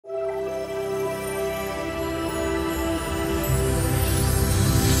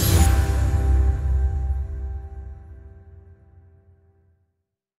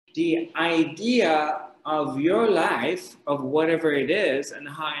the idea of your life, of whatever it is and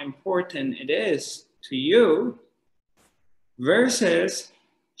how important it is to you, versus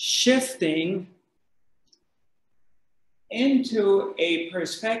shifting into a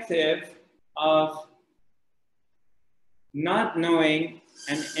perspective of not knowing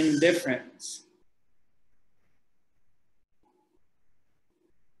and indifference.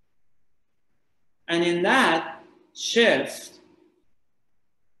 And in that shift,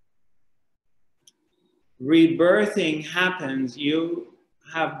 rebirthing happens. You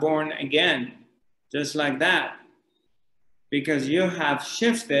have born again, just like that, because you have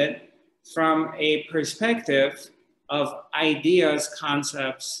shifted from a perspective of ideas,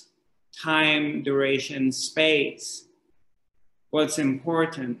 concepts, time, duration, space, what's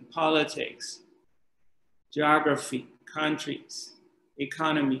important, politics, geography, countries,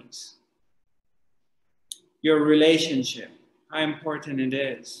 economies, your relationship, how important it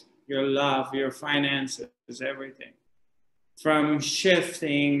is, your love, your finances, everything. From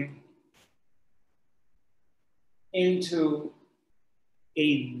shifting into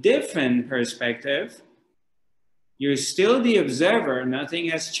a different perspective, you're still the observer, nothing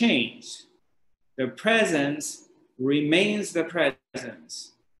has changed. The presence remains the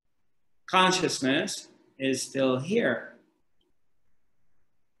presence. Consciousness is still here.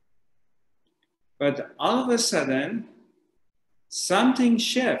 But all of a sudden, something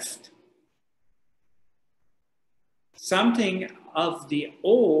shifts. Something of the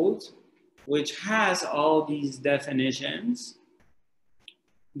old, which has all these definitions,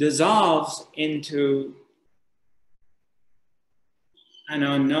 dissolves into an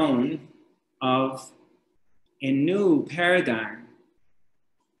unknown of a new paradigm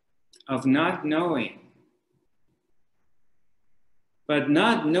of not knowing. But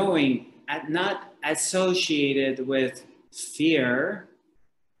not knowing, not associated with fear,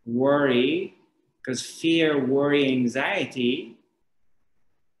 worry, because fear, worry, anxiety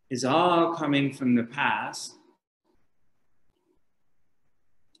is all coming from the past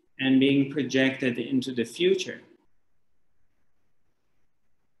and being projected into the future.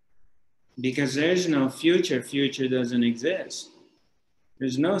 Because there's no future, future doesn't exist.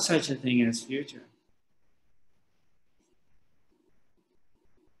 There's no such a thing as future.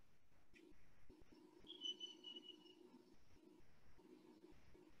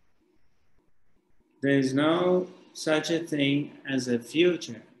 There's no such a thing as a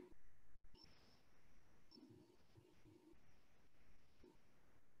future.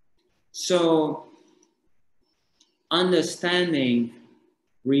 So, understanding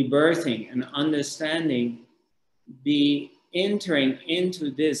rebirthing and understanding the entering into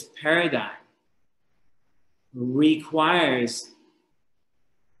this paradigm requires,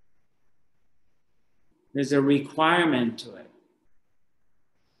 there's a requirement to it.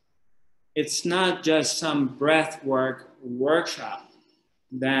 It's not just some breathwork workshop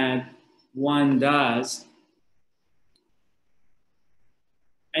that one does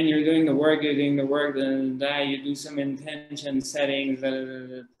and you're doing the work, you do some intention settings,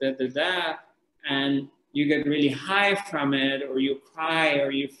 and you get really high from it, or you cry, or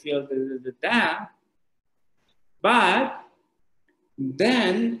you feel but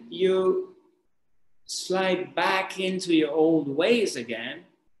then you slide back into your old ways again,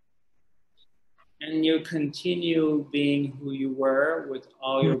 and you continue being who you were with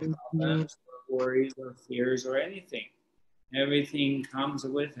all your problems, or worries, or fears, or anything. Everything comes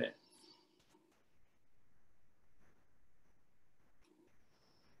with it.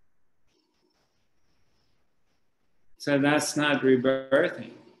 So that's not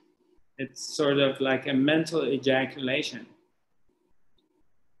rebirthing. It's sort of like a mental ejaculation.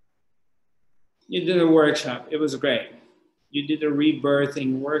 You did a workshop, it was great. You did a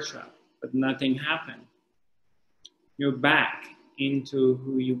rebirthing workshop, but nothing happened. You're back into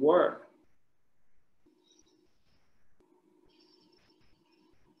who you were.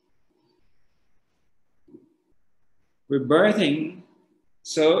 Rebirthing,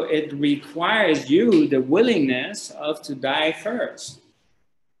 so it requires you the willingness of to die first.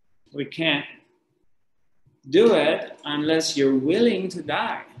 We can't do it unless you're willing to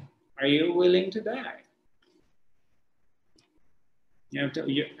die. Are you willing to die? You have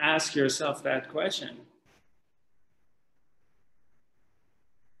to ask yourself that question.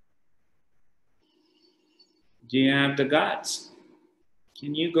 Do you have the guts?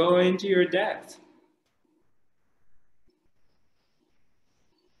 Can you go into your death?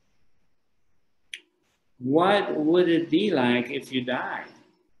 What would it be like if you died?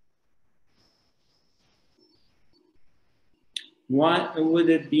 What would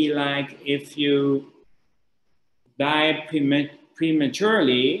it be like if you died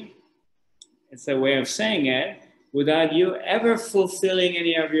prematurely, it's a way of saying it, without you ever fulfilling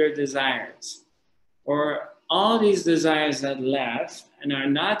any of your desires, or all these desires that left and are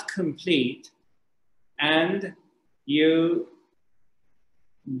not complete, and you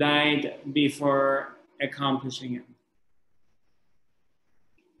died before accomplishing it.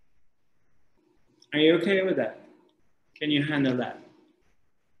 Are you okay with that? Can you handle that?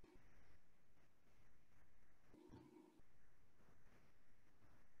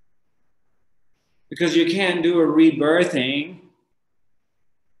 Because you can't do a rebirthing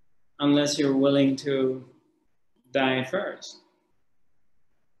unless you're willing to die first.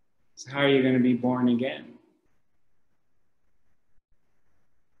 So how are you going to be born again?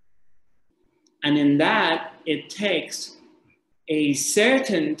 And in that, it takes a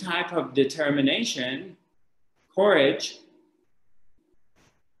certain type of determination, courage,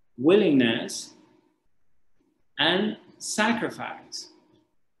 willingness, and sacrifice.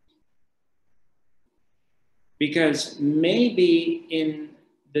 Because maybe in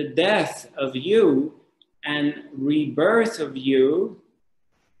the death of you and rebirth of you,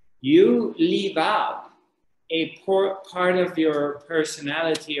 you leave out a part of your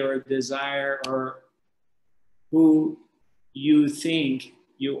personality or desire or who you think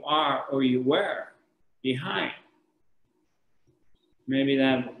you are or you were behind. Maybe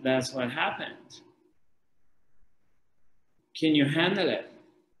that's what happened. Can you handle it?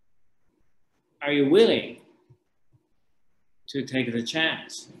 Are you willing to take the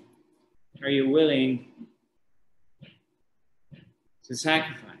chance? Are you willing to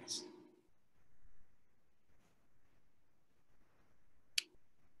sacrifice?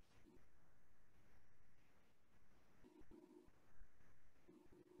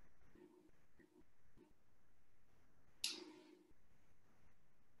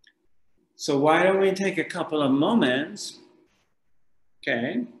 So why don't we take a couple of moments,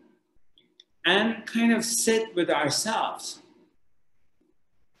 okay, and kind of sit with ourselves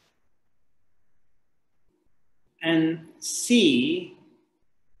and see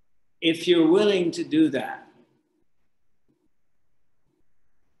if you're willing to do that.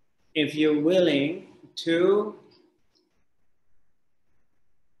 If you're willing to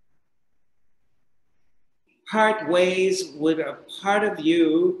part ways with a part of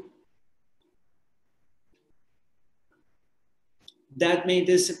you that may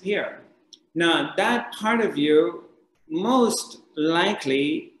disappear. Now, that part of you most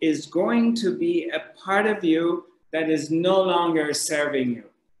likely is going to be a part of you that is no longer serving you.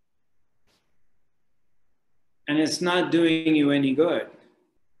 And it's not doing you any good.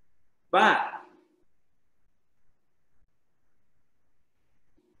 But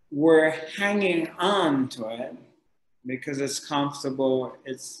we're hanging on to it because it's comfortable,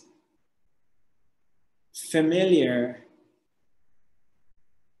 it's familiar,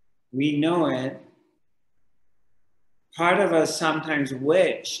 we know it. Part of us sometimes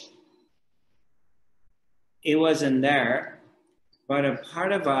wished it wasn't there, but a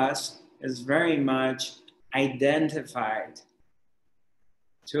part of us is very much identified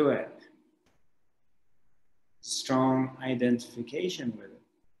to it. Strong identification with it.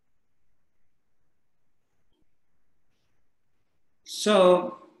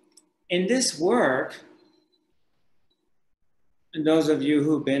 So in this work, and those of you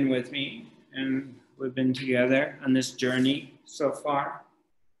who've been with me and we've been together on this journey so far,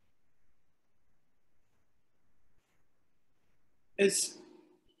 it's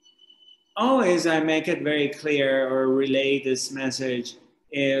always, I make it very clear or relay this message,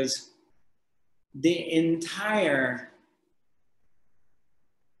 is the entire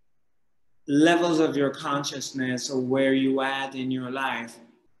levels of your consciousness or where you at in your life,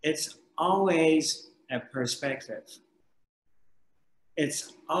 it's always a perspective.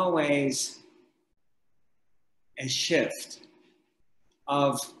 It's always a shift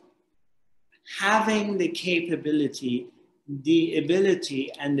of having the capability, the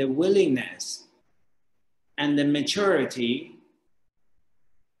ability and the willingness and the maturity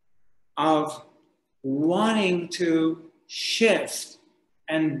of wanting to shift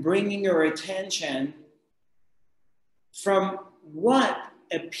and bringing your attention from what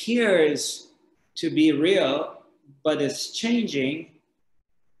appears to be real, but is changing,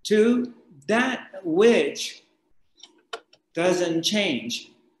 to that which doesn't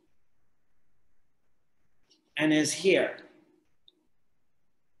change and is here.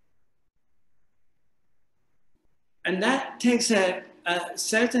 And that takes a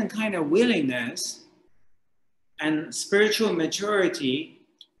certain kind of willingness and spiritual maturity,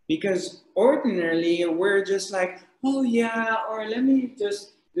 because ordinarily we're just like, oh yeah, or let me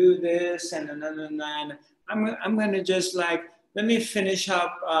just do this and I'm going to just like let me finish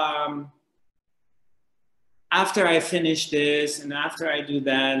up. After I finish this, and after I do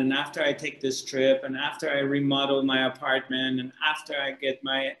that, and after I take this trip, and after I remodel my apartment, and after I get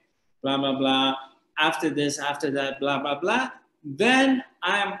my blah, blah, blah, after this, after that, blah, blah, blah, then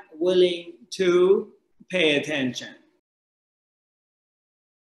I'm willing to pay attention.